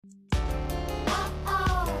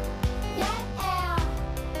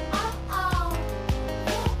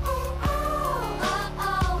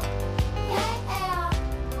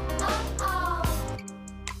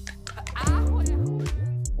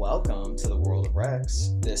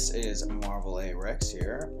Rex. This is Marvel A Rex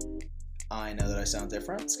here. I know that I sound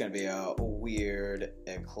different. It's going to be a weird,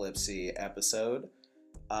 eclipsey episode.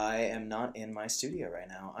 I am not in my studio right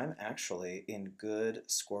now. I'm actually in good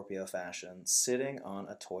Scorpio fashion, sitting on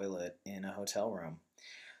a toilet in a hotel room.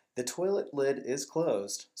 The toilet lid is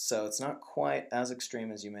closed, so it's not quite as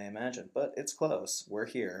extreme as you may imagine, but it's close. We're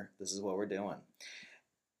here. This is what we're doing.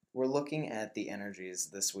 We're looking at the energies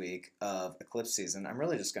this week of eclipse season. I'm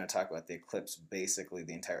really just going to talk about the eclipse basically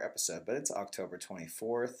the entire episode, but it's October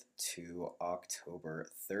 24th to October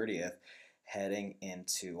 30th, heading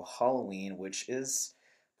into Halloween, which is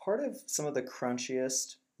part of some of the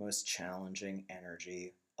crunchiest, most challenging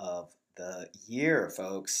energy of the year,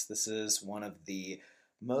 folks. This is one of the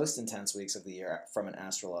most intense weeks of the year from an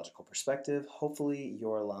astrological perspective. Hopefully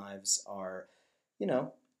your lives are,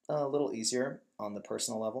 a little easier on the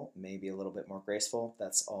personal level, maybe a little bit more graceful.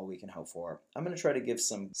 That's all we can hope for. I'm going to try to give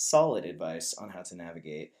some solid advice on how to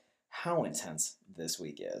navigate how intense this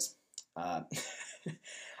week is. I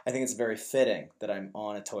think it's very fitting that I'm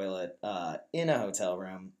on a toilet in a hotel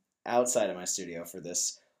room outside of my studio for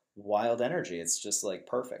this wild energy. It's just like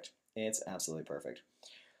perfect. It's absolutely perfect.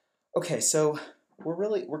 Okay, so we're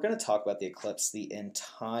going to talk about the eclipse the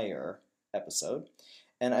entire episode.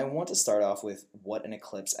 And I want to start off with what an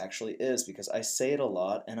eclipse actually is, because I say it a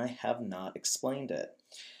lot and I have not explained it.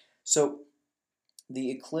 So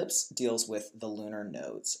the eclipse deals with the lunar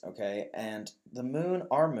nodes, okay? And the moon,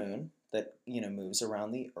 our moon, that moves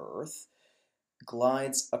around the Earth,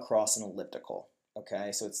 glides across an elliptical,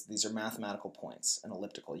 okay? So these are mathematical points, an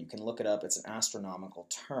elliptical. You can look it up. It's an astronomical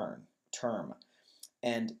term.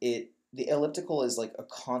 And the elliptical is like a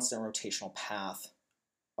constant rotational path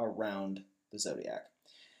around the zodiac.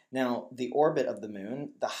 Now, the orbit of the moon,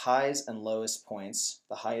 the highest and lowest points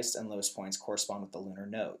correspond with the lunar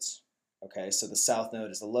nodes. Okay, so the south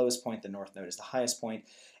node is the lowest point, the north node is the highest point,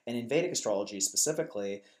 and in Vedic astrology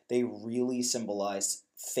specifically, they really symbolize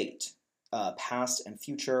fate, past and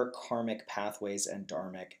future, karmic pathways, and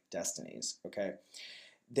dharmic destinies. Okay,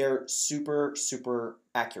 they're super, super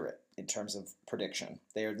accurate in terms of prediction.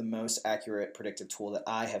 They are the most accurate predictive tool that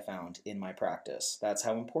I have found in my practice. That's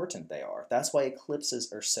how important they are. That's why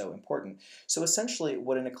eclipses are so important. So essentially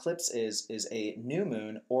what an eclipse is a new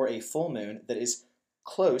moon or a full moon that is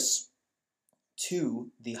close to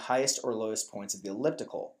the highest or lowest points of the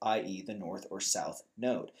elliptical, i.e. the north or south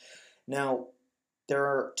node. Now, there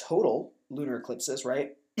are total lunar eclipses,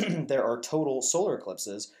 right? There are total solar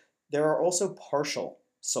eclipses. There are also partial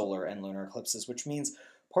solar and lunar eclipses, which means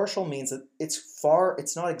partial means that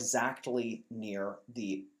it's not exactly near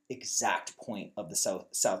the exact point of the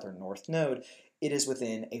south or north node. It is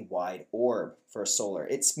within a wide orb for a solar.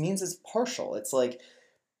 It means it's partial. It's like,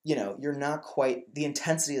 you're not quite, the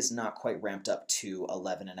intensity is not quite ramped up to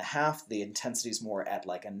 11.5. The intensity is more at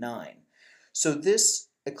like a 9. So this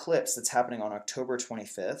eclipse that's happening on October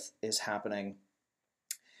 25th is happening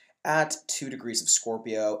at 2 degrees of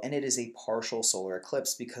Scorpio, and it is a partial solar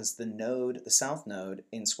eclipse because the south node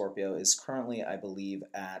in Scorpio is currently, I believe,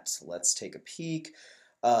 at, let's take a peek,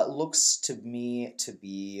 looks to me to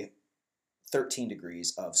be 13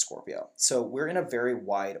 degrees of Scorpio. So we're in a very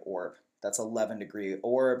wide orb. That's 11-degree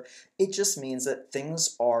orb. It just means that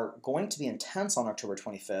things are going to be intense on October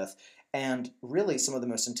 25th, and really some of the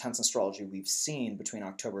most intense astrology we've seen between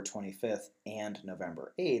October 25th and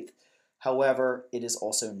November 8th. However, it is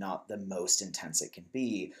also not the most intense it can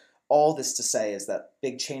be. All this to say is that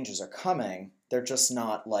big changes are coming. They're just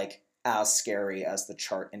not like as scary as the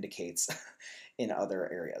chart indicates in other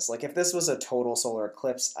areas. Like if this was a total solar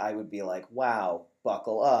eclipse, I would be like, wow,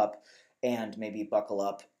 buckle up, and maybe buckle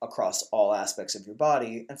up across all aspects of your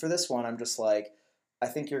body. And for this one, I'm just like, I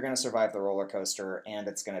think you're going to survive the roller coaster, and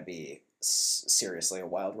it's going to be seriously a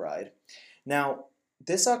wild ride. Now,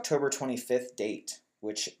 this October 25th date,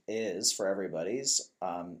 which is, for everybody's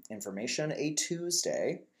information, a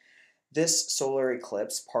Tuesday. This solar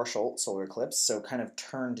eclipse, partial solar eclipse, so kind of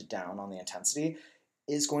turned down on the intensity,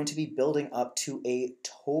 is going to be building up to a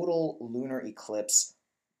total lunar eclipse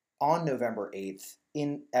on November 8th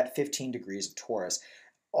at 15 degrees of Taurus.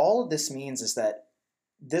 All of this means is that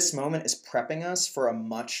this moment is prepping us for a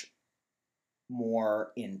much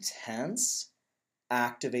more intense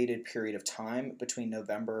activated period of time between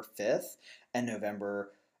November 5th and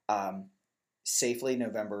November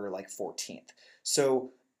 14th.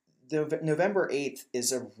 So the November 8th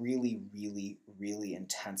is a really, really, really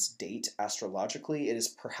intense date astrologically. It is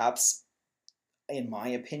perhaps, in my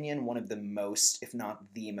opinion, one of the most, if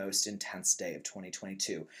not the most intense day of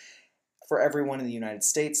 2022. For everyone in the United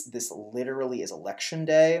States, this literally is election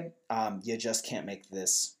day. You just can't make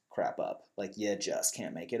this crap up. Like, you just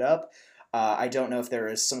can't make it up. I don't know if there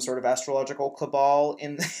is some sort of astrological cabal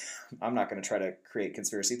in. I'm not going to try to create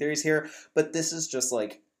conspiracy theories here, but this is just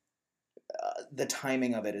like the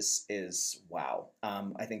timing of it is wow.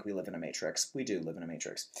 I think we live in a matrix. We do live in a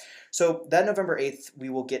matrix. So that November 8th we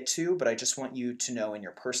will get to, but I just want you to know in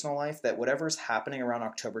your personal life that whatever's happening around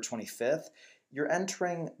October 25th, you're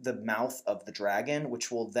entering the mouth of the dragon, which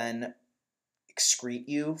will then excrete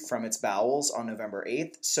you from its bowels on November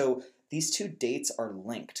 8th. So these two dates are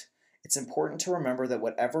linked. It's important to remember that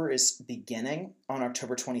whatever is beginning on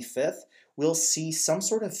October 25th will see some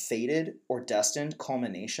sort of fated or destined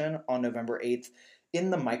culmination on November 8th in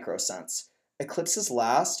the micro sense. Eclipses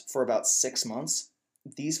last for about 6 months.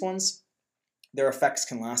 These ones, their effects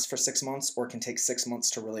can last for 6 months or can take 6 months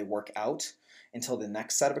to really work out until the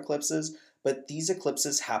next set of eclipses. But these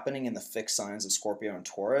eclipses happening in the fixed signs of Scorpio and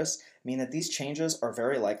Taurus mean that these changes are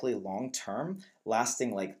very likely long term,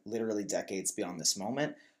 lasting like literally decades beyond this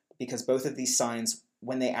moment, because both of these signs,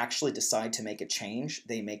 when they actually decide to make a change,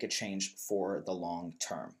 they make a change for the long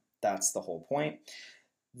term. That's the whole point.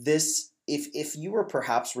 This, if you were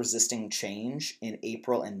perhaps resisting change in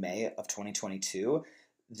April and May of 2022,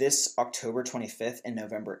 this October 25th and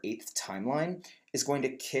November 8th timeline is going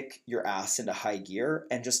to kick your ass into high gear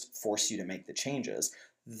and just force you to make the changes.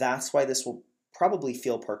 That's why this will probably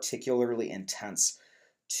feel particularly intense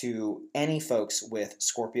to any folks with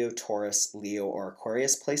Scorpio, Taurus, Leo, or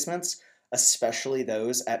Aquarius placements, especially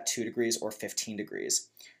those at 2 degrees or 15 degrees.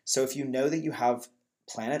 So if you know that you have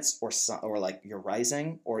planets or like your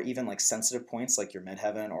rising or even like sensitive points like your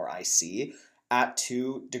midheaven or IC at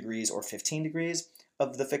 2 degrees or 15 degrees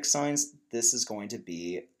of the fixed signs, this is going to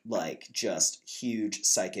be like just huge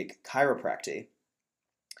psychic chiropractic.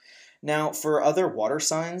 Now, for other water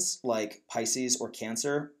signs like Pisces or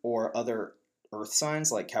Cancer or other earth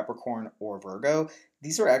signs like Capricorn or Virgo,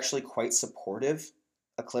 these are actually quite supportive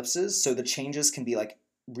eclipses. So the changes can be like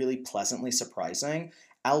really pleasantly surprising,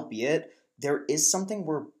 albeit there is something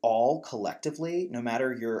we're all collectively, no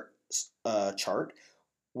matter your chart,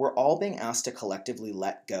 we're all being asked to collectively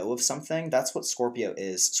let go of something. That's what Scorpio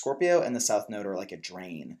is. Scorpio and the South Node are like a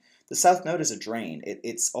drain. The South Node is a drain.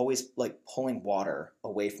 It's always like pulling water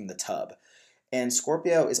away from the tub. And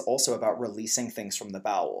Scorpio is also about releasing things from the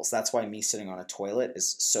bowels. That's why me sitting on a toilet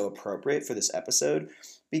is so appropriate for this episode,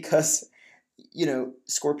 because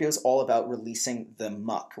Scorpio is all about releasing the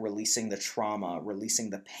muck, releasing the trauma,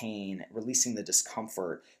 releasing the pain, releasing the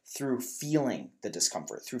discomfort through feeling the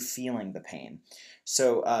discomfort, through feeling the pain.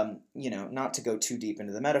 So, not to go too deep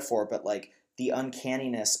into the metaphor, but like the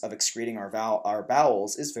uncanniness of excreting our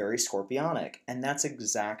bowels is very scorpionic. And that's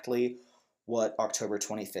exactly what October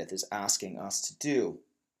 25th is asking us to do.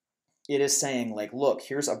 It is saying, like, look,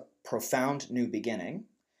 here's a profound new beginning,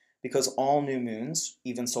 because all new moons,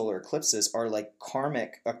 even solar eclipses, are like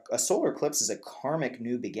karmic. A solar eclipse is a karmic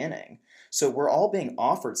new beginning. So we're all being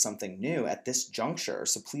offered something new at this juncture.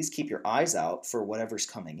 So please keep your eyes out for whatever's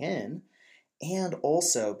coming in. And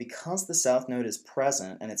also, because the South Node is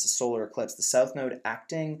present and it's a solar eclipse, the South Node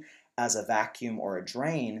acting as a vacuum or a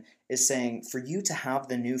drain is saying for you to have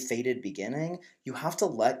the new fated beginning, you have to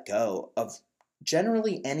let go of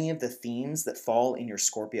generally any of the themes that fall in your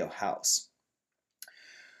Scorpio house.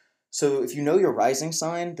 So if you know your rising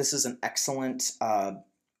sign, this is an excellent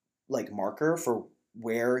marker for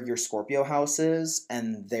where your Scorpio house is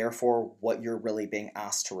and therefore what you're really being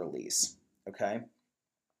asked to release. Okay.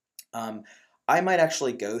 I might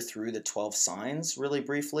actually go through the 12 signs really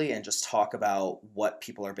briefly and just talk about what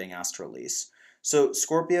people are being asked to release. So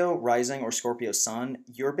Scorpio rising or Scorpio sun,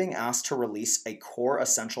 you're being asked to release a core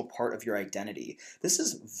essential part of your identity. This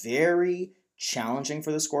is very challenging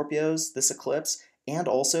for the Scorpios, this eclipse, and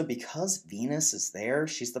also because Venus is there,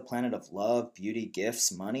 she's the planet of love, beauty,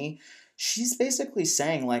 gifts, money. She's basically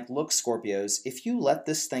saying, like, look, Scorpios, if you let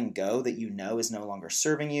this thing go that you know is no longer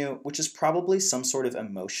serving you, which is probably some sort of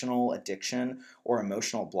emotional addiction or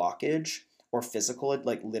emotional blockage or physical,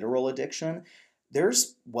 like literal addiction,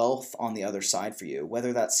 there's wealth on the other side for you.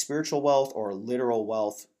 Whether that's spiritual wealth or literal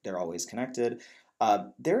wealth, they're always connected.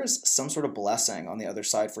 There is some sort of blessing on the other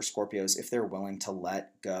side for Scorpios if they're willing to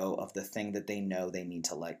let go of the thing that they know they need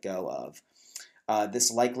to let go of.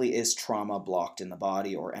 This likely is trauma blocked in the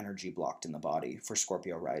body or energy blocked in the body for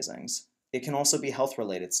Scorpio risings. It can also be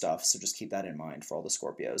health-related stuff, so just keep that in mind for all the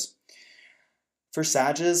Scorpios. For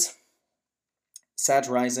Sages, Sag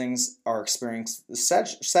risings are experiencing,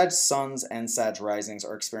 Sag suns and Sag risings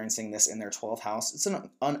are experiencing this in their 12th house. It's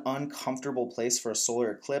an uncomfortable place for a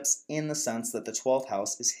solar eclipse in the sense that the 12th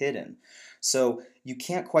house is hidden. So you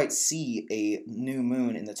can't quite see a new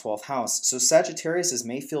moon in the 12th house. So Sagittariuses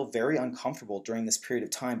may feel very uncomfortable during this period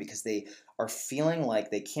of time because they are feeling like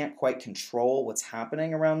they can't quite control what's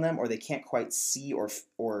happening around them, or they can't quite see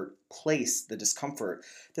or place the discomfort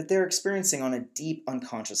that they're experiencing on a deep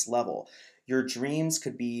unconscious level. Your dreams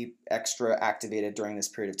could be extra activated during this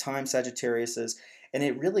period of time, Sagittariuses, and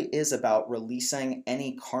it really is about releasing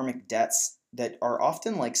any karmic debts that are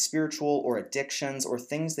often like spiritual or addictions or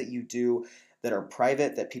things that you do that are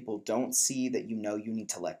private that people don't see that you know you need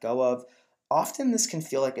to let go of. Often this can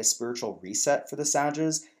feel like a spiritual reset for the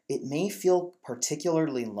Sages. It may feel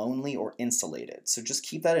particularly lonely or insulated. So just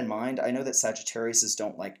keep that in mind. I know that Sagittariuses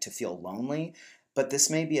don't like to feel lonely, but this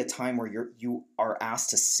may be a time where you are asked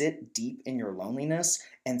to sit deep in your loneliness,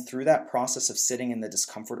 and through that process of sitting in the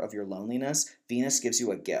discomfort of your loneliness, Venus gives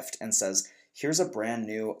you a gift and says, here's a brand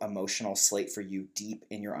new emotional slate for you deep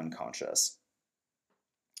in your unconscious.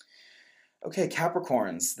 Okay,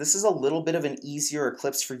 Capricorns, this is a little bit of an easier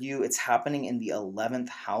eclipse for you. It's happening in the 11th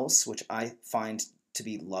house, which I find to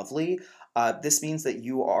be lovely. This means that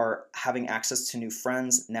you are having access to new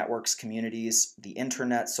friends, networks, communities, the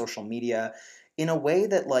internet, social media, in a way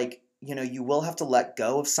that, like, you know, you will have to let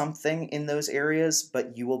go of something in those areas,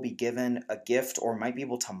 but you will be given a gift or might be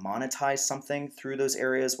able to monetize something through those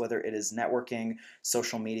areas, whether it is networking,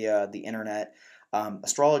 social media, the internet.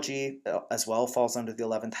 Astrology as well falls under the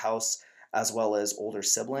 11th house, as well as older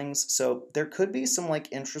siblings. So there could be some like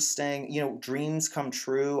interesting, you know, dreams come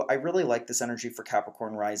true. I really like this energy for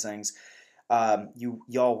Capricorn risings.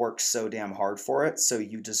 Y'all work so damn hard for it, so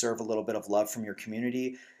you deserve a little bit of love from your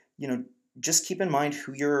community. You know, just keep in mind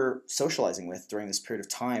who you're socializing with during this period of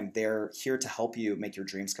time. They're here to help you make your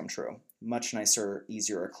dreams come true. Much nicer,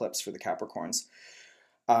 easier eclipse for the Capricorns.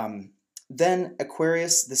 Um, then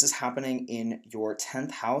Aquarius, this is happening in your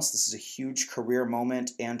 10th house. This is a huge career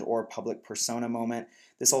moment and or public persona moment.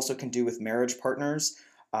 This also can do with marriage partners,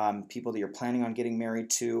 people that you're planning on getting married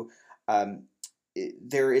to. Um,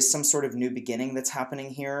 there is some sort of new beginning that's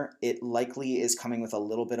happening here. It likely is coming with a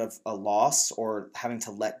little bit of a loss or having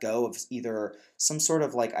to let go of either some sort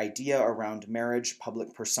of like idea around marriage,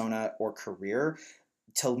 public persona, or career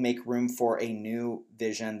to make room for a new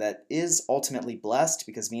vision that is ultimately blessed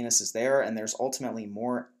because Venus is there and there's ultimately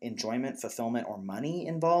more enjoyment, fulfillment, or money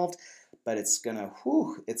involved. But it's gonna,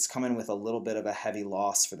 it's coming with a little bit of a heavy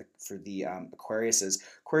loss for the Aquariuses.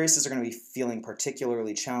 Aquariuses are going to be feeling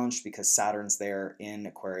particularly challenged because Saturn's there in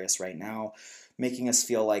Aquarius right now, making us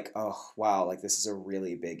feel like, oh wow, like this is a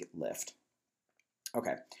really big lift.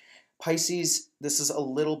 Okay. Pisces, this is a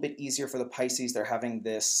little bit easier for the Pisces. They're having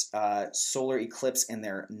this solar eclipse in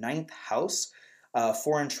their 9th house.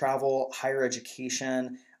 Foreign travel, higher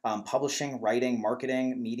education, publishing, writing,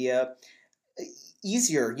 marketing, media.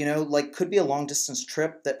 Easier, you know, like could be a long distance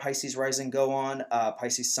trip that Pisces rising go on.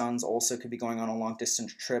 Pisces suns also could be going on a long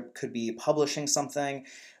distance trip, could be publishing something,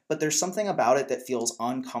 but there's something about it that feels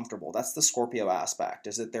uncomfortable. That's the Scorpio aspect,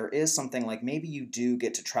 is that there is something like maybe you do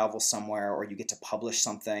get to travel somewhere or you get to publish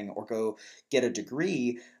something or go get a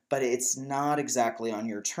degree, but it's not exactly on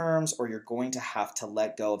your terms, or you're going to have to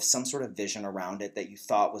let go of some sort of vision around it that you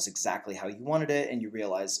thought was exactly how you wanted it, and you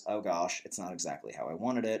realize, oh gosh, it's not exactly how I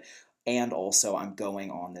wanted it, and also I'm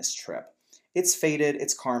going on this trip. It's fated,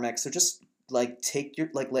 it's karmic, so just like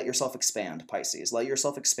let yourself expand, Pisces. Let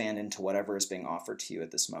yourself expand into whatever is being offered to you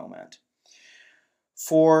at this moment.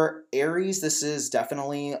 For Aries, this is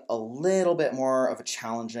definitely a little bit more of a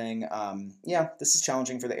challenging, this is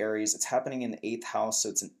challenging for the Aries. It's happening in the 8th house, so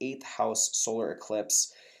it's an 8th house solar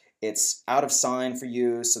eclipse. It's out of sign for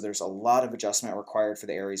you, so there's a lot of adjustment required for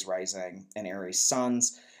the Aries rising and Aries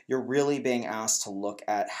suns. You're really being asked to look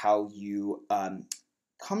at how you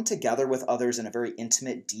come together with others in a very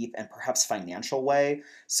intimate, deep, and perhaps financial way.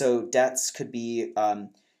 So debts could be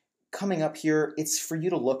coming up here. It's for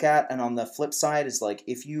you to look at, and on the flip side is like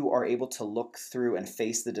if you are able to look through and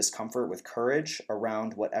face the discomfort with courage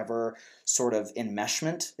around whatever sort of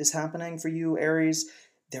enmeshment is happening for you, Aries,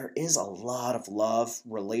 there is a lot of love,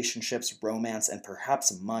 relationships, romance, and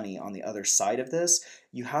perhaps money on the other side of this.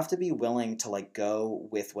 You have to be willing to like go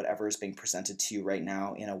with whatever is being presented to you right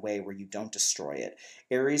now in a way where you don't destroy it.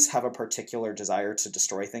 Aries have a particular desire to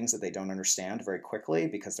destroy things that they don't understand very quickly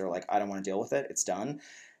because they're like, I don't want to deal with it, it's done.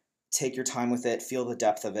 Take your time with it, feel the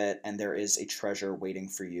depth of it, and there is a treasure waiting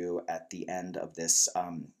for you at the end of this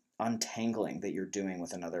untangling that you're doing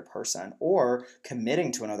with another person, or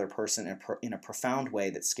committing to another person in a profound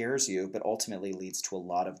way that scares you, but ultimately leads to a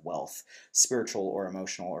lot of wealth, spiritual or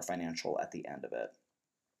emotional or financial, at the end of it.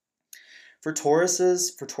 For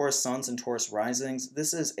Tauruses, for Taurus suns and Taurus risings,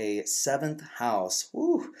 this is a 7th house,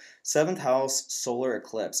 7th house solar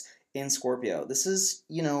eclipse in Scorpio. This is,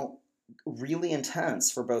 you know, really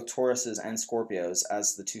intense for both Tauruses and Scorpios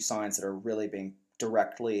as the two signs that are really being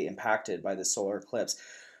directly impacted by the solar eclipse.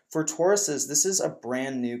 For Tauruses, this is a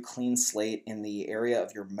brand new clean slate in the area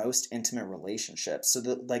of your most intimate relationships. So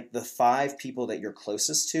the 5 people that you're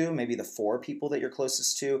closest to, maybe the 4 people that you're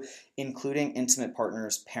closest to, including intimate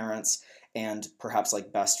partners, parents, and perhaps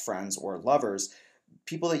like best friends or lovers,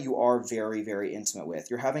 people that you are very, very intimate with.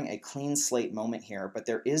 You're having a clean slate moment here, but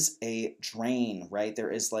there is a drain, right?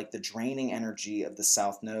 There is like the draining energy of the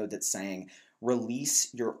South Node that's saying,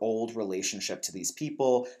 release your old relationship to these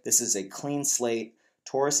people. This is a clean slate.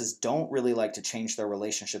 Tauruses don't really like to change their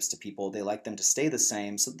relationships to people. They like them to stay the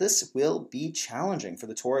same. So this will be challenging for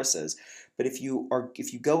the Tauruses. But if you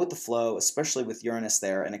go with the flow, especially with Uranus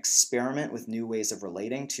there, and experiment with new ways of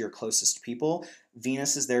relating to your closest people,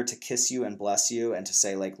 Venus is there to kiss you and bless you and to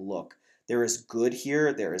say, like, look, there is good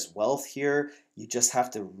here, there is wealth here. You just have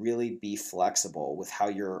to really be flexible with how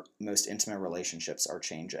your most intimate relationships are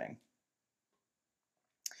changing.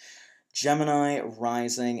 Gemini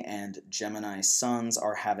rising and Gemini suns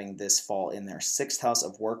are having this fall in their 6th house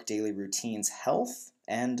of work, daily routines, health,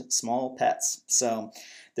 and small pets. So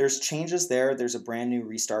there's changes there. There's a brand new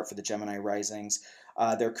restart for the Gemini risings.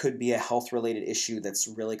 There could be a health-related issue that's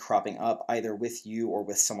really cropping up either with you or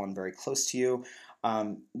with someone very close to you.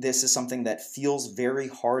 This is something that feels very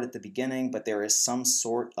hard at the beginning, but there is some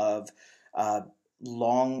sort of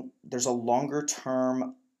there's a longer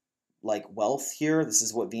term like wealth here. This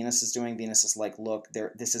is what Venus is doing. Venus is like, look,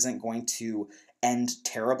 this isn't going to end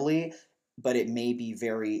terribly, but it may be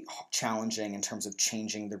very challenging in terms of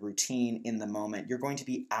changing the routine in the moment. You're going to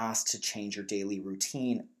be asked to change your daily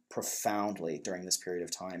routine profoundly during this period of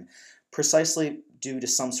time, precisely due to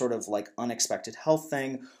some sort of like unexpected health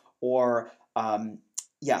thing or some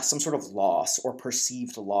sort of loss or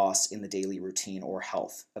perceived loss in the daily routine or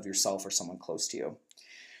health of yourself or someone close to you.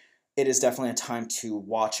 It is definitely a time to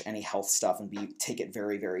watch any health stuff and take it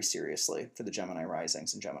very, very seriously for the Gemini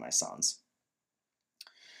risings and Gemini suns.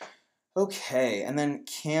 Okay, and then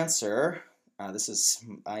Cancer. This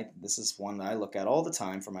is one that I look at all the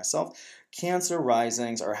time for myself. Cancer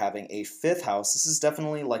risings are having a 5th house. This is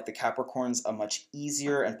definitely like the Capricorns, a much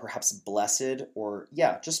easier and perhaps blessed or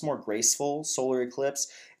just more graceful solar eclipse.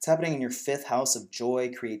 It's happening in your 5th house of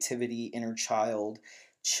joy, creativity, inner child,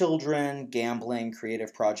 children, gambling,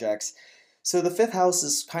 creative projects. So the 5th house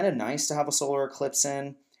is kind of nice to have a solar eclipse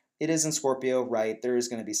in. It is in Scorpio, right? There is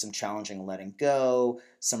going to be some challenging letting go,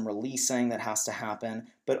 some releasing that has to happen.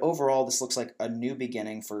 But overall, this looks like a new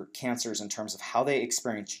beginning for Cancers in terms of how they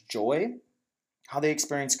experience joy, how they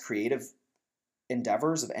experience creative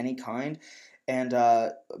endeavors of any kind, and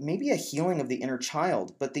maybe a healing of the inner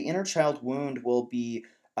child. But the inner child wound will be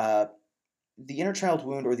the inner child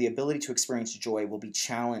wound or the ability to experience joy will be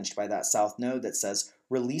challenged by that South Node that says,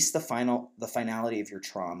 release the finality of your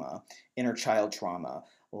trauma, inner child trauma.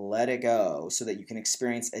 Let it go so that you can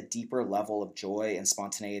experience a deeper level of joy and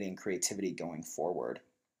spontaneity and creativity going forward.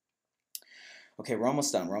 Okay, we're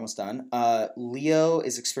almost done. Leo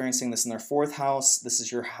is experiencing this in their 4th house. This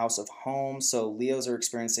is your house of home. So Leos are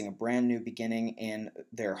experiencing a brand new beginning in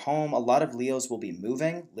their home. A lot of Leos will be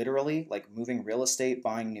moving, literally, like moving real estate,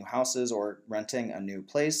 buying new houses, or renting a new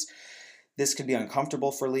place. This could be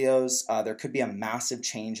uncomfortable for Leos. There could be a massive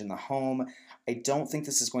change in the home. I don't think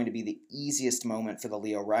this is going to be the easiest moment for the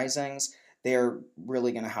Leo risings. They're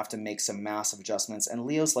really going to have to make some massive adjustments. And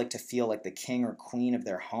Leos like to feel like the king or queen of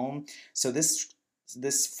their home. So this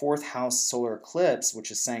 4th house solar eclipse,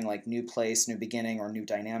 which is saying like new place, new beginning, or new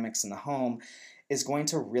dynamics in the home, is going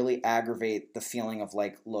to really aggravate the feeling of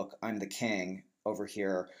like, look, I'm the king over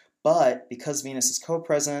here. But because Venus is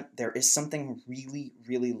co-present, there is something really,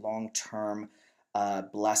 really long-term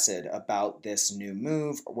blessed about this new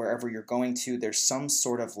move. Wherever you're going to, there's some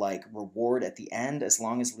sort of like reward at the end, as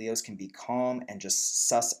long as Leos can be calm and just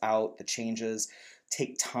suss out the changes,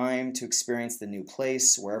 take time to experience the new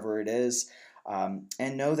place, wherever it is,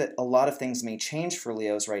 and know that a lot of things may change for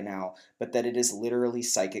Leos right now, but that it is literally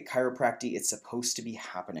psychic chiropractic. It's supposed to be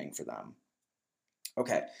happening for them.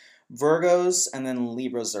 Okay, Virgos and then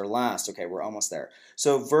Libras are last. Okay, we're almost there.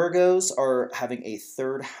 So Virgos are having a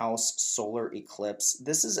 3rd house solar eclipse.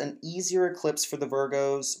 This is an easier eclipse for the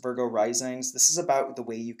Virgos, Virgo risings. This is about the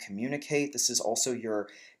way you communicate. This is also your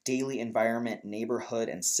daily environment, neighborhood,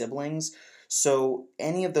 and siblings. So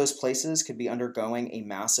any of those places could be undergoing a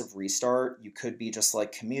massive restart. You could be just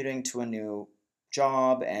like commuting to a new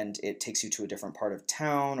job and it takes you to a different part of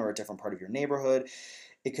town or a different part of your neighborhood.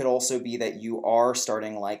 It could also be that you are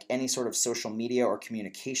starting like any sort of social media or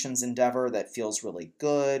communications endeavor that feels really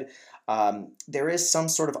good. There is some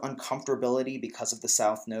sort of uncomfortability because of the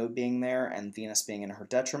South Node being there and Venus being in her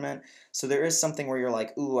detriment. So there is something where you're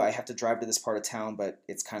like, ooh, I have to drive to this part of town, but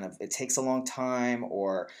it takes a long time,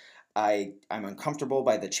 or I'm uncomfortable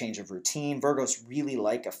by the change of routine. Virgos really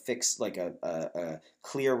like a fixed, like a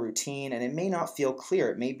clear routine, and it may not feel clear.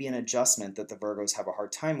 It may be an adjustment that the Virgos have a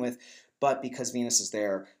hard time with, but because Venus is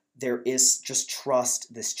there, there is just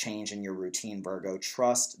trust this change in your routine, Virgo.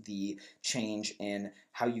 Trust the change in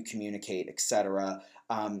how you communicate, etc.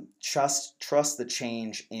 Trust the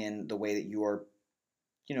change in the way that you are,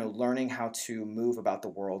 learning how to move about the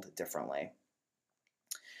world differently.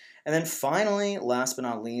 And then finally, last but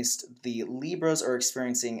not least, the Libras are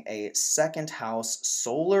experiencing a second house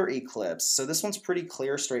solar eclipse. So this one's pretty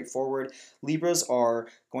clear, straightforward. Libras are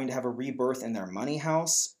going to have a rebirth in their money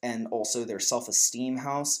house and also their self-esteem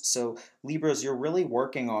house. So Libras, you're really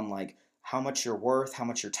working on like how much you're worth, how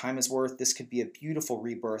much your time is worth. This could be a beautiful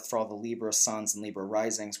rebirth for all the Libra suns and Libra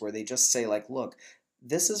risings where they just say like, look,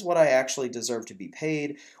 this is what I actually deserve to be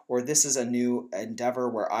paid, or this is a new endeavor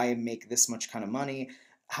where I make this much kind of money.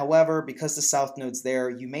 However, because the South Node's there,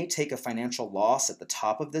 you may take a financial loss at the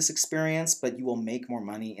top of this experience, but you will make more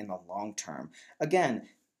money in the long term. Again,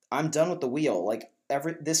 I'm done with the wheel. Like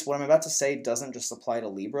what I'm about to say doesn't just apply to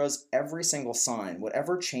Libras. Every single sign,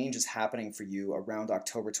 whatever change is happening for you around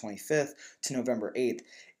October 25th to November 8th,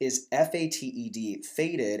 is FATED,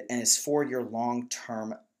 fated, and is for your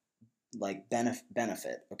long-term like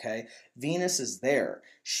benefit. Okay, Venus is there.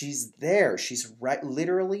 She's there. She's right,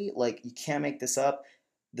 literally, like, you can't make this up.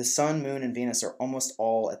 The sun, moon, and Venus are almost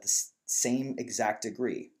all at the same exact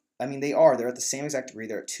degree. I mean, they're at the same exact degree.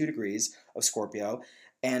 They're at 2 degrees of Scorpio,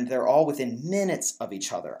 and they're all within minutes of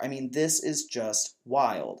each other. I mean, this is just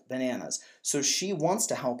wild, bananas. So she wants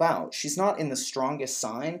to help out. She's not in the strongest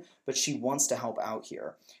sign, but she wants to help out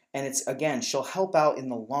here. And it's, again, she'll help out in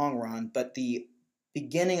the long run, but the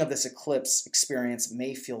beginning of this eclipse experience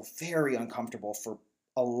may feel very uncomfortable for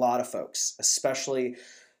a lot of folks, especially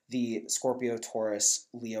the Scorpio, Taurus,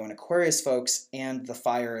 Leo, and Aquarius folks, and the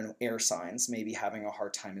fire and air signs may be having a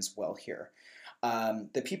hard time as well here.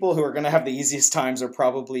 The people who are going to have the easiest times are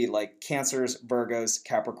probably like Cancers, Virgos,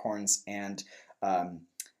 Capricorns, and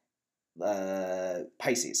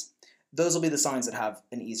Pisces. Those will be the signs that have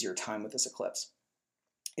an easier time with this eclipse.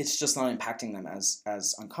 It's just not impacting them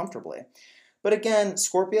as uncomfortably. But again,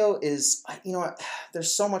 Scorpio is,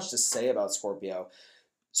 there's so much to say about Scorpio.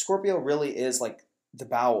 Scorpio really is like the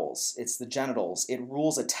bowels, it's the genitals, it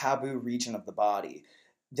rules a taboo region of the body.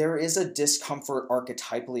 There is a discomfort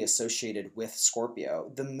archetypally associated with Scorpio.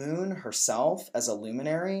 The moon herself, as a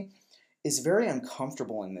luminary, is very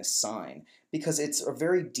uncomfortable in this sign because it's a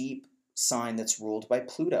very deep sign that's ruled by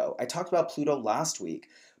Pluto. I talked about Pluto last week.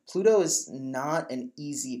 Pluto is not an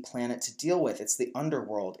easy planet to deal with. It's the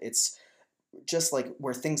underworld. It's just like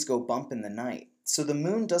where things go bump in the night. So the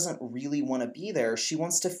moon doesn't really want to be there. She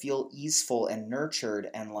wants to feel easeful and nurtured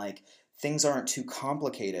and like things aren't too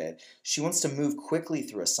complicated. She wants to move quickly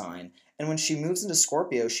through a sign. And when she moves into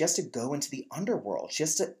Scorpio, she has to go into the underworld. She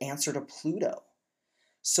has to answer to Pluto.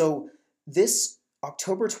 So this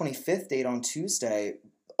October 25th date on Tuesday,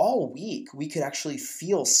 all week, we could actually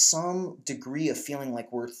feel some degree of feeling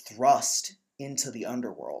like we're thrust into the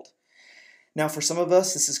underworld. Now, for some of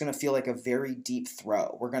us, this is going to feel like a very deep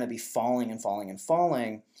throw. We're going to be falling and falling and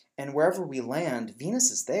falling, and wherever we land,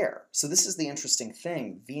 Venus is there. So this is the interesting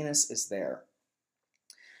thing. Venus is there.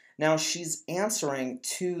 Now, she's answering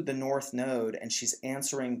to the North Node, and she's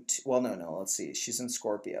answering to, well, no, let's see. She's in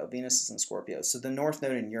Scorpio. Venus is in Scorpio. So the North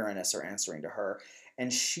Node and Uranus are answering to her,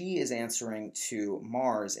 and she is answering to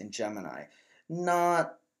Mars in Gemini. It's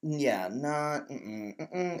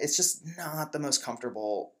just not the most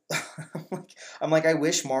comfortable. I'm like, I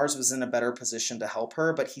wish Mars was in a better position to help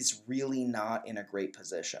her, but he's really not in a great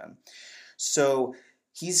position. So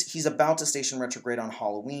he's about to station retrograde on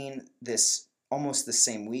Halloween, this almost the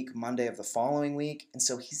same week, Monday of the following week, and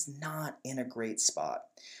so he's not in a great spot.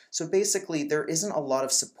 So basically, there isn't a lot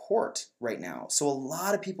of support right now. So a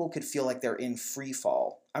lot of people could feel like they're in free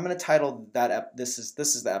fall. I'm going to title that this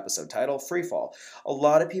is the episode title, Free Fall. A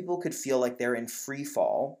lot of people could feel like they're in free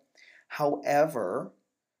fall. However,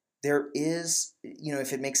 there is,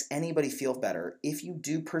 if it makes anybody feel better, if you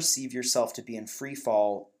do perceive yourself to be in free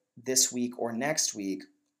fall this week or next week,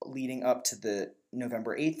 leading up to the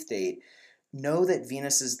November 8th date, know that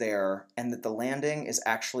Venus is there and that the landing is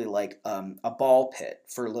actually like a ball pit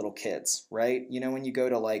for little kids, right? When you go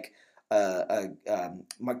to like a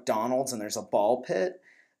McDonald's and there's a ball pit,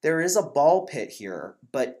 there is a ball pit here,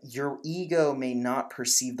 but your ego may not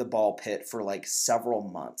perceive the ball pit for like several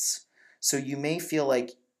months. So you may feel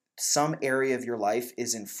like some area of your life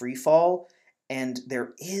is in free fall and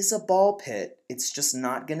there is a ball pit. It's just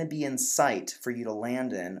not going to be in sight for you to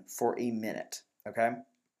land in for a minute, okay?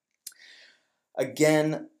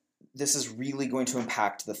 Again, this is really going to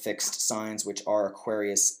impact the fixed signs, which are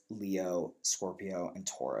Aquarius, Leo, Scorpio, and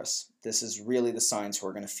Taurus. This is really the signs who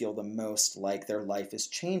are going to feel the most like their life is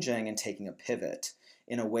changing and taking a pivot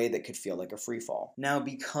in a way that could feel like a free fall. Now,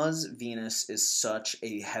 because Venus is such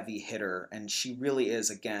a heavy hitter, and she really is,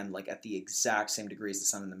 again, like at the exact same degree as the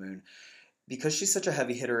sun and the moon, because she's such a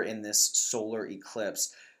heavy hitter in this solar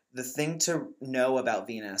eclipse, the thing to know about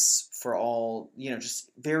Venus for all, just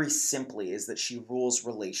very simply is that she rules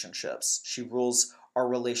relationships. She rules our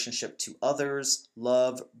relationship to others,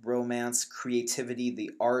 love, romance, creativity,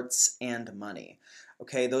 the arts, and money.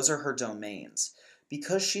 Okay, those are her domains.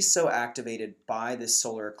 Because she's so activated by this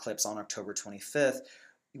solar eclipse on October 25th,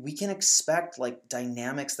 we can expect like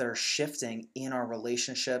dynamics that are shifting in our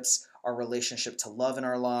relationships, our relationship to love in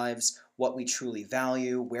our lives, what we truly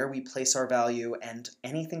value, where we place our value, and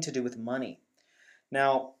anything to do with money.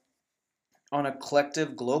 Now, on a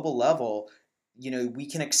collective global level, we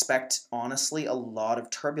can expect honestly a lot of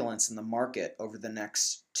turbulence in the market over the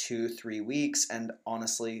next 2-3 weeks, and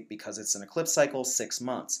honestly, because it's an eclipse cycle, 6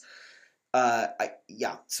 months.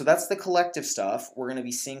 So that's the collective stuff. We're going to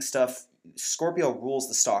be seeing stuff. Scorpio rules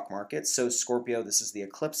the stock market. So Scorpio, this is the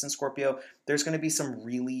eclipse in Scorpio. There's going to be some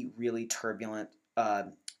really, really turbulent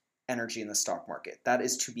energy in the stock market. That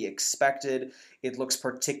is to be expected. It looks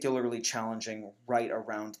particularly challenging right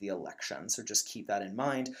around the election. So just keep that in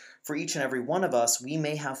mind. For each and every one of us, we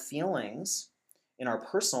may have feelings in our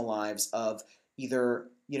personal lives of either,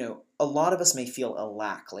 a lot of us may feel a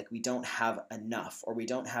lack, like we don't have enough, or we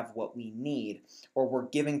don't have what we need, or we're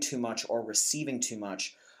giving too much or receiving too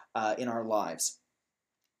much in our lives.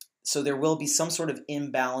 So there will be some sort of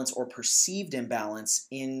imbalance or perceived imbalance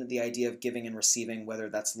in the idea of giving and receiving, whether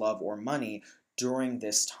that's love or money, during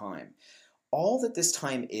this time. All that this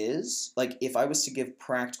time is, like if I was to give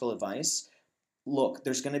practical advice, look,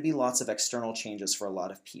 there's going to be lots of external changes for a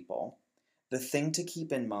lot of people. The thing to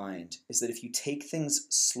keep in mind is that if you take things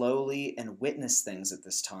slowly and witness things at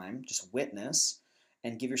this time, just witness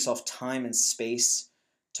and give yourself time and space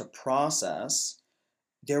to process,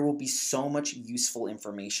 there will be so much useful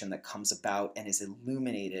information that comes about and is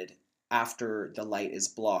illuminated after the light is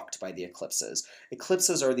blocked by the eclipses.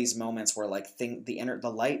 Eclipses are these moments where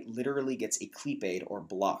the light literally gets eclipsed or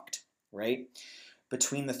blocked, right?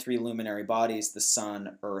 Between the three luminary bodies, the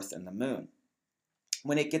sun, earth, and the moon.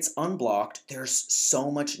 When it gets unblocked, there's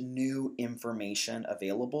so much new information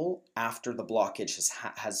available after the blockage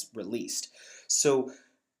has released. So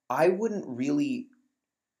I wouldn't really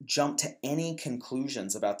jump to any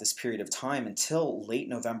conclusions about this period of time until late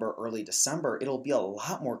November, early December. It'll be a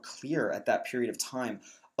lot more clear at that period of time.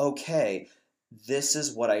 Okay, this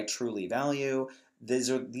is what I truly value. These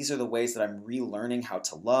are the ways that I'm relearning how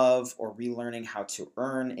to love, or relearning how to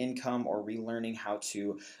earn income, or relearning how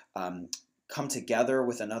to come together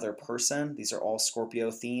with another person. These are all Scorpio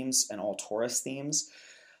themes and all Taurus themes.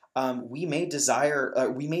 We may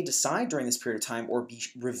decide during this period of time, or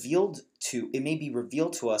it may be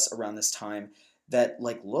revealed to us around this time that,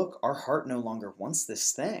 like, look, our heart no longer wants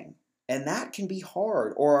this thing. And that can be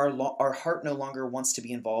hard, or our heart no longer wants to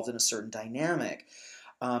be involved in a certain dynamic.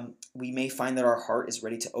 We may find that our heart is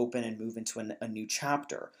ready to open and move into a new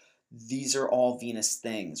chapter. These are all Venus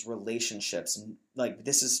things, relationships, and like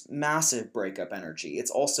this is massive breakup energy. It's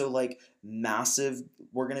also like massive,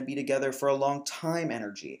 we're going to be together for a long time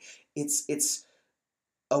energy. It's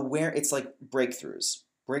like breakthroughs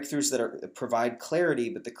that provide clarity,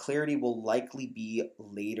 but the clarity will likely be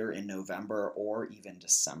later in November or even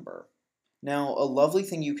December. Now, a lovely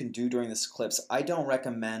thing you can do during this eclipse, I don't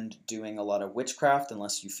recommend doing a lot of witchcraft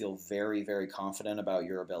unless you feel very, very confident about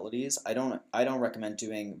your abilities. I don't recommend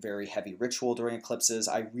doing very heavy ritual during eclipses.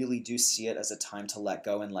 I really do see it as a time to let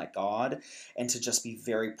go and let God, and to just be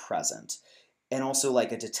very present. And also,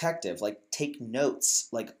 like a detective, like take notes,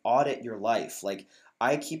 like audit your life. Like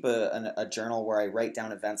I keep a journal where I write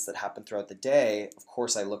down events that happen throughout the day. Of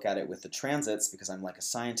course, I look at it with the transits because I'm like a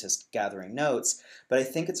scientist gathering notes, but I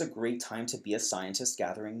think it's a great time to be a scientist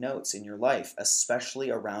gathering notes in your life, especially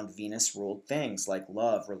around Venus-ruled things like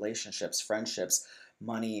love, relationships, friendships,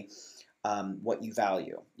 money, what you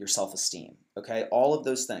value, your self-esteem, okay? All of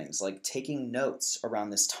those things, like taking notes around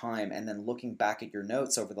this time and then looking back at your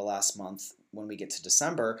notes over the last month when we get to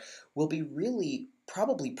December will be really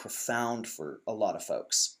probably profound for a lot of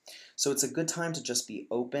folks. So it's a good time to just be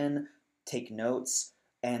open, take notes,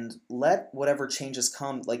 and let whatever changes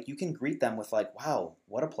come, like you can greet them with like, wow,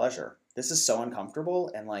 what a pleasure. This is so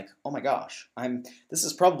uncomfortable, and like, oh my gosh, this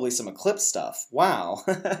is probably some eclipse stuff. Wow.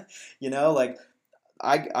 Like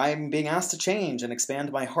I'm being asked to change and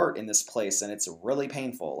expand my heart in this place, and it's really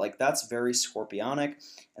painful. Like, that's very scorpionic,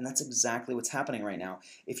 and that's exactly what's happening right now.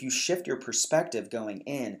 If you shift your perspective going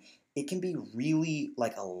in, it can be really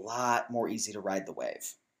like a lot more easy to ride the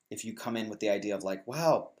wave. If you come in with the idea of like,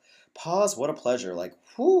 wow, pause, what a pleasure. Like,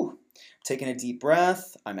 whew, taking a deep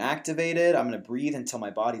breath, I'm activated, I'm going to breathe until my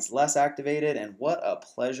body's less activated, and what a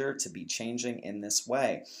pleasure to be changing in this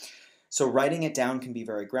way. So writing it down can be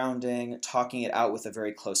very grounding, talking it out with a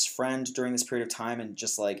very close friend during this period of time, and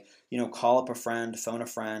just like, call up a friend, phone a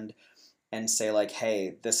friend, and say like,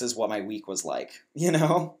 hey, this is what my week was like,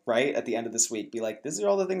 right? At the end of this week, be like, these are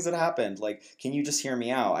all the things that happened. Like, can you just hear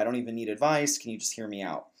me out? I don't even need advice. Can you just hear me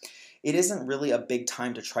out? It isn't really a big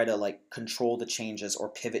time to try to like control the changes or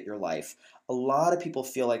pivot your life. A lot of people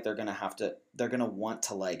feel like they're gonna want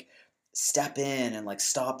to like step in and like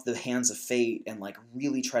stop the hands of fate and like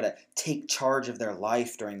really try to take charge of their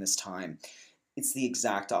life during this time. It's the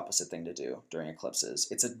exact opposite thing to do during eclipses.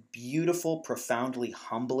 It's a beautiful, profoundly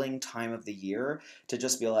humbling time of the year to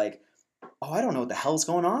just be like, oh, I don't know what the hell's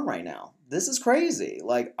going on right now. This is crazy.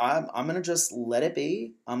 Like, I'm going to just let it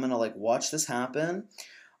be. I'm going to like watch this happen.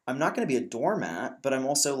 I'm not going to be a doormat, but I'm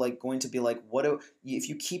also like going to be like, if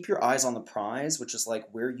you keep your eyes on the prize, which is like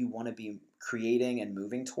where you want to be creating and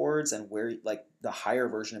moving towards, and where like the higher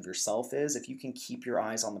version of yourself is, if you can keep your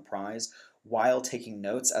eyes on the prize while taking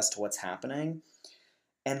notes as to what's happening,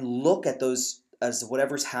 and look at those as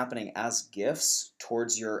whatever's happening as gifts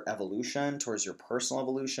towards your evolution, towards your personal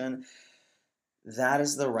evolution, that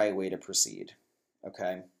is the right way to proceed.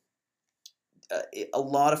 Okay. A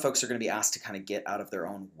lot of folks are going to be asked to kind of get out of their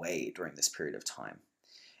own way during this period of time.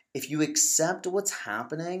 If you accept what's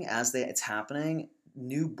happening as it's happening,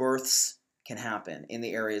 new births can happen in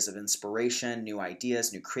the areas of inspiration, new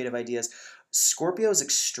ideas, new creative ideas. Scorpio is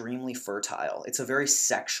extremely fertile. It's a very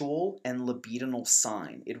sexual and libidinal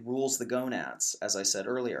sign. It rules the gonads, as I said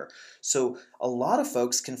earlier. So a lot of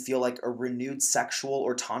folks can feel like a renewed sexual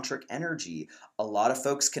or tantric energy. A lot of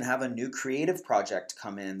folks can have a new creative project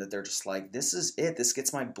come in that they're just like, this is it. This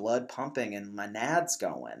gets my blood pumping and my nads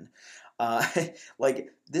going. Uh, like,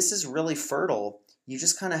 this is really fertile. You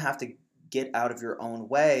just kind of have to get out of your own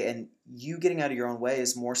way. And you getting out of your own way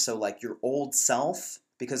is more so like your old self,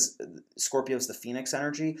 because Scorpio is the phoenix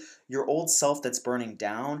energy. Your old self that's burning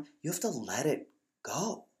down, you have to let it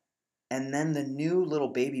go. And then the new little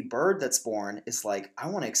baby bird that's born is like, I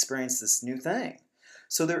want to experience this new thing.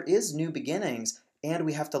 So there is new beginnings, and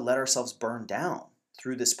we have to let ourselves burn down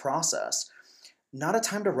through this process. Not a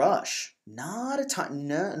time to rush. Not a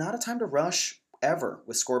time to rush ever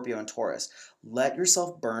with Scorpio and Taurus. Let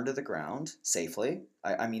yourself burn to the ground safely.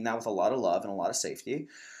 I mean that with a lot of love and a lot of safety.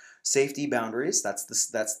 Safety boundaries, that's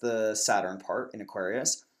the Saturn part in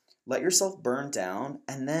Aquarius. Let yourself burn down,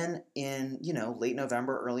 and then in, late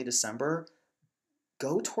November, early December,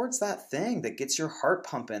 go towards that thing that gets your heart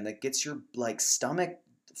pumping, that gets your like stomach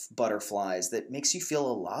butterflies, that makes you feel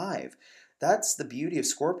alive. That's the beauty of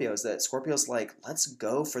Scorpio, is that Scorpio's like, let's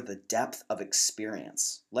go for the depth of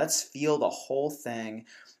experience. Let's feel the whole thing.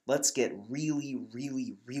 Let's get really,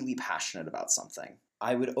 really, really passionate about something.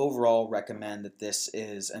 I would overall recommend that this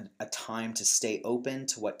is a time to stay open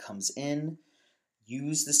to what comes in.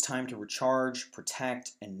 Use this time to recharge,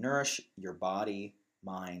 protect, and nourish your body,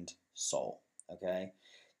 mind, soul. Okay?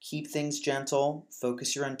 Keep things gentle.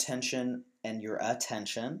 Focus your intention and your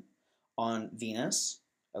attention on Venus,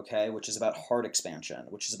 okay, which is about heart expansion,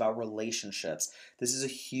 which is about relationships. This is a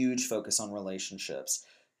huge focus on relationships.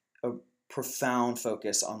 A profound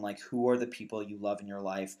focus on like, who are the people you love in your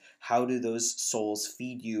life? How do those souls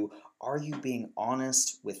feed you? Are you being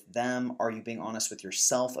honest with them? Are you being honest with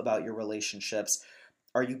yourself about your relationships?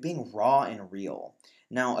 Are you being raw and real?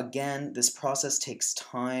 Now, again, this process takes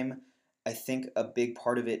time. I think a big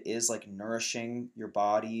part of it is like nourishing your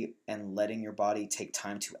body and letting your body take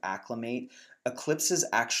time to acclimate. Eclipses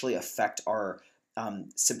actually affect our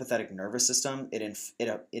sympathetic nervous system. It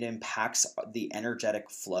impacts the energetic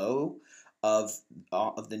flow of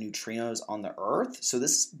the neutrinos on the Earth. So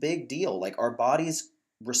this is a big deal. Like, our bodies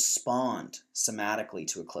respond somatically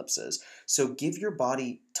to eclipses. So give your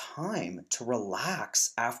body time to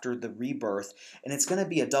relax after the rebirth, and it's going to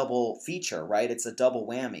be a double feature, right? It's a double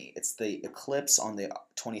whammy. It's the eclipse on the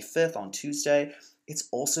 25th on Tuesday. It's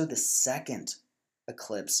also the second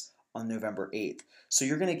eclipse on November 8th. So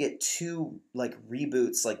you're going to get two like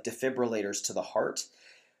reboots, like defibrillators to the heart.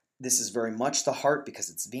 This is very much the heart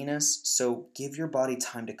because it's Venus, so give your body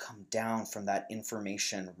time to come down from that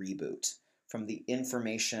information reboot, from the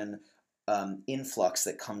information influx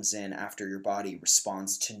that comes in after your body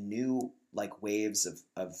responds to new like waves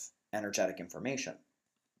of energetic information.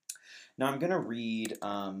 Now I'm gonna read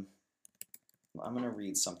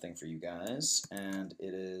something for you guys, and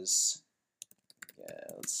it is,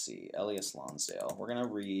 let's see, Elias Lonsdale. We're gonna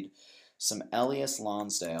read some Elias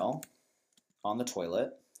Lonsdale on the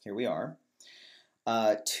toilet. Here we are.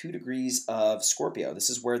 2 degrees of Scorpio. This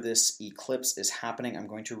is where this eclipse is happening. I'm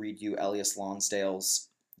going to read you Elias Lonsdale's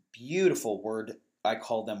beautiful word, I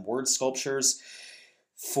call them word sculptures,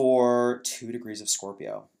 for 2 degrees of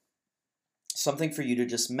Scorpio. Something for you to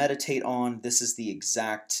just meditate on. This is the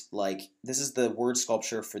exact, this is the word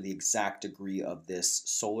sculpture for the exact degree of this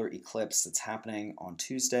solar eclipse that's happening on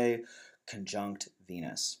Tuesday, conjunct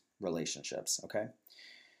Venus relationships, okay?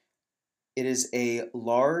 It is a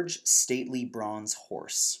large, stately bronze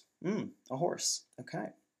horse. A horse. Okay.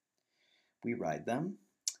 We ride them.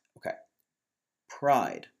 Okay.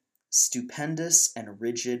 Pride. Stupendous and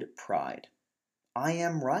rigid pride. I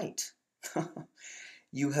am right.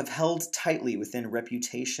 You have held tightly within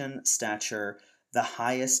reputation, stature, the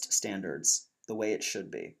highest standards, the way it should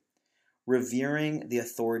be. Revering the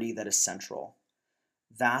authority that is central.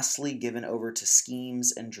 Vastly given over to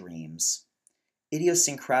schemes and dreams.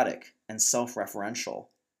 Idiosyncratic and self-referential,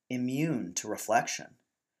 immune to reflection,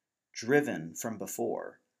 driven from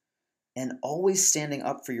before, and always standing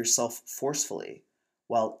up for yourself forcefully,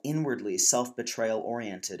 while inwardly self-betrayal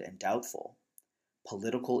oriented and doubtful.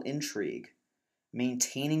 Political intrigue,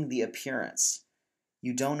 maintaining the appearance,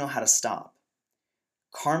 you don't know how to stop.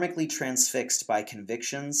 Karmically transfixed by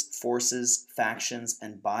convictions, forces, factions,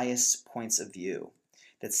 and biased points of view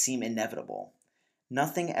that seem inevitable.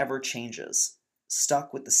 Nothing ever changes.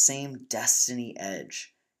 Stuck with the same destiny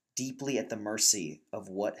edge, deeply at the mercy of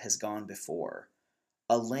what has gone before.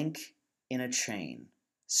 A link in a chain,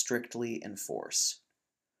 strictly in force.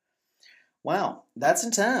 Wow, that's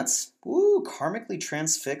intense. Woo, karmically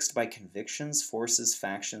transfixed by convictions, forces,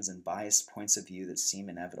 factions, and biased points of view that seem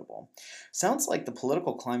inevitable. Sounds like the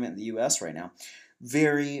political climate in the U.S. right now.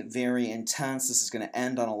 Very, very intense. This is going to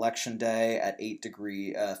end on election day at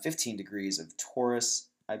 15 degrees of Taurus.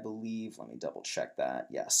 I believe, let me double check that.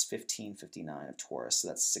 Yes, 1559 of Taurus, so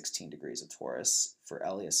that's 16 degrees of Taurus for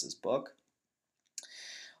Elias's book.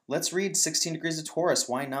 Let's read 16 degrees of Taurus.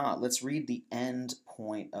 Why not? Let's read the end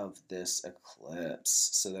point of this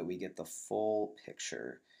eclipse so that we get the full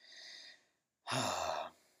picture.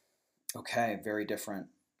 Okay, very different.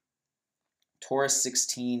 Taurus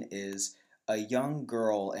 16 is a young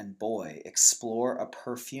girl and boy explore a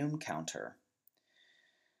perfume counter.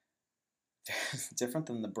 Different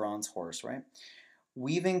than the bronze horse, right?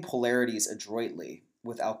 Weaving polarities adroitly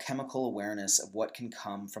with alchemical awareness of what can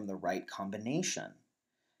come from the right combination.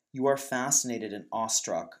 You are fascinated and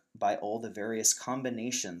awestruck by all the various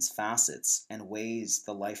combinations, facets, and ways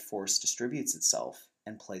the life force distributes itself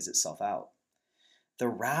and plays itself out. The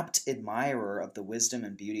rapt admirer of the wisdom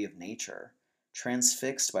and beauty of nature,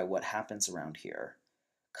 transfixed by what happens around here,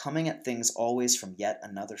 coming at things always from yet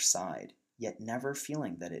another side, yet never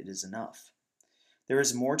feeling that it is enough. There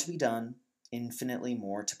is more to be done, infinitely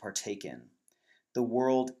more to partake in. The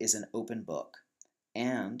world is an open book,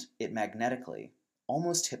 and it magnetically,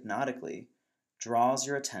 almost hypnotically, draws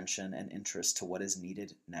your attention and interest to what is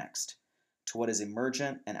needed next, to what is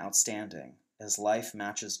emergent and outstanding, as life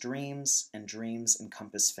matches dreams, and dreams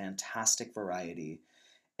encompass fantastic variety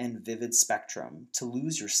and vivid spectrum to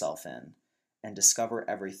lose yourself in and discover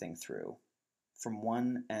everything through, from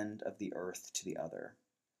one end of the earth to the other.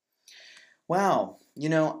 Wow,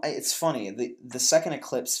 it's funny. The second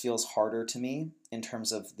eclipse feels harder to me in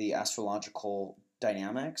terms of the astrological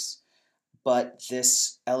dynamics, but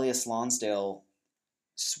this Elias Lonsdale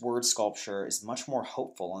word sculpture is much more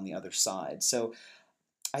hopeful on the other side. So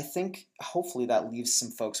I think hopefully that leaves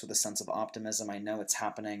some folks with a sense of optimism. I know it's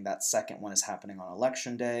happening. That second one is happening on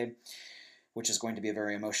election day, which is going to be a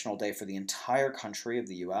very emotional day for the entire country of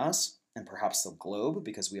the U.S. and perhaps the globe,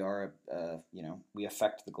 because we are, we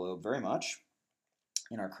affect the globe very much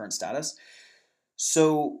in our current status.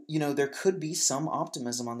 So, there could be some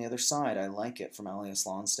optimism on the other side. I like it from Elias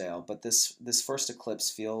Lonsdale, but this first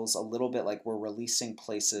eclipse feels a little bit like we're releasing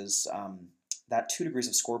places. That 2 degrees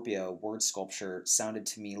of Scorpio word sculpture sounded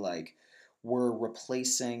to me like we're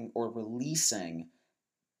replacing or releasing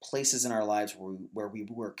places in our lives where we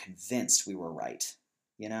were convinced we were right.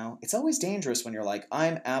 It's always dangerous when you're like,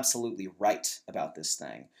 I'm absolutely right about this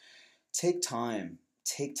thing. Take time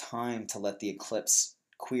to let the eclipse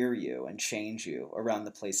queer you and change you around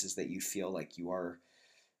the places that you feel like you are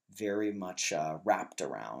very much wrapped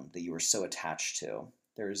around, that you were so attached to.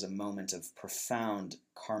 There is a moment of profound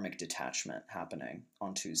karmic detachment happening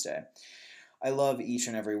on Tuesday. I love each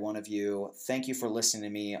and every one of you. Thank you for listening to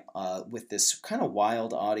me with this kind of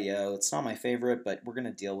wild audio. It's not my favorite, but we're going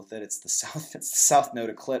to deal with it. It's the South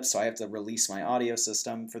Node eclipse, so I have to release my audio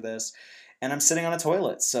system for this. And I'm sitting on a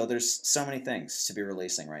toilet, so there's so many things to be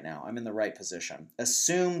releasing right now. I'm in the right position.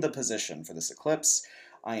 Assume the position for this eclipse.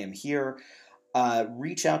 I am here.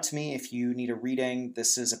 Reach out to me if you need a reading.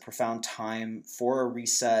 This is a profound time for a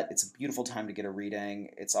reset. It's a beautiful time to get a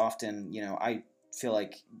reading. It's often, I feel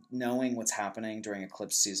like knowing what's happening during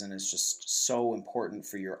eclipse season is just so important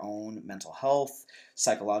for your own mental health,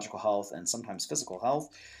 psychological health, and sometimes physical health.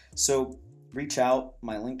 So reach out.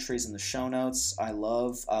 My link tree is in the show notes. I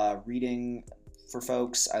love reading for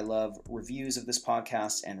folks. I love reviews of this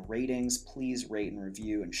podcast and ratings. Please rate and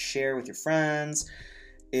review and share with your friends.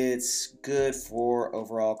 It's good for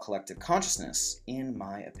overall collective consciousness, in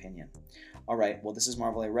my opinion. All right, well, this is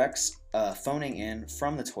Marvel A. Rex phoning in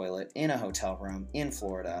from the toilet in a hotel room in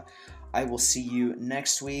Florida. I will see you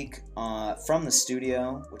next week from the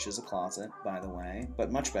studio, which is a closet, by the way,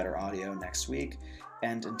 but much better audio next week.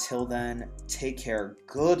 And until then, take care.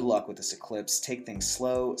 Good luck with this eclipse. Take things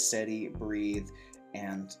slow, steady, breathe,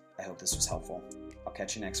 and I hope this was helpful. I'll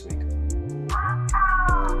catch you next week.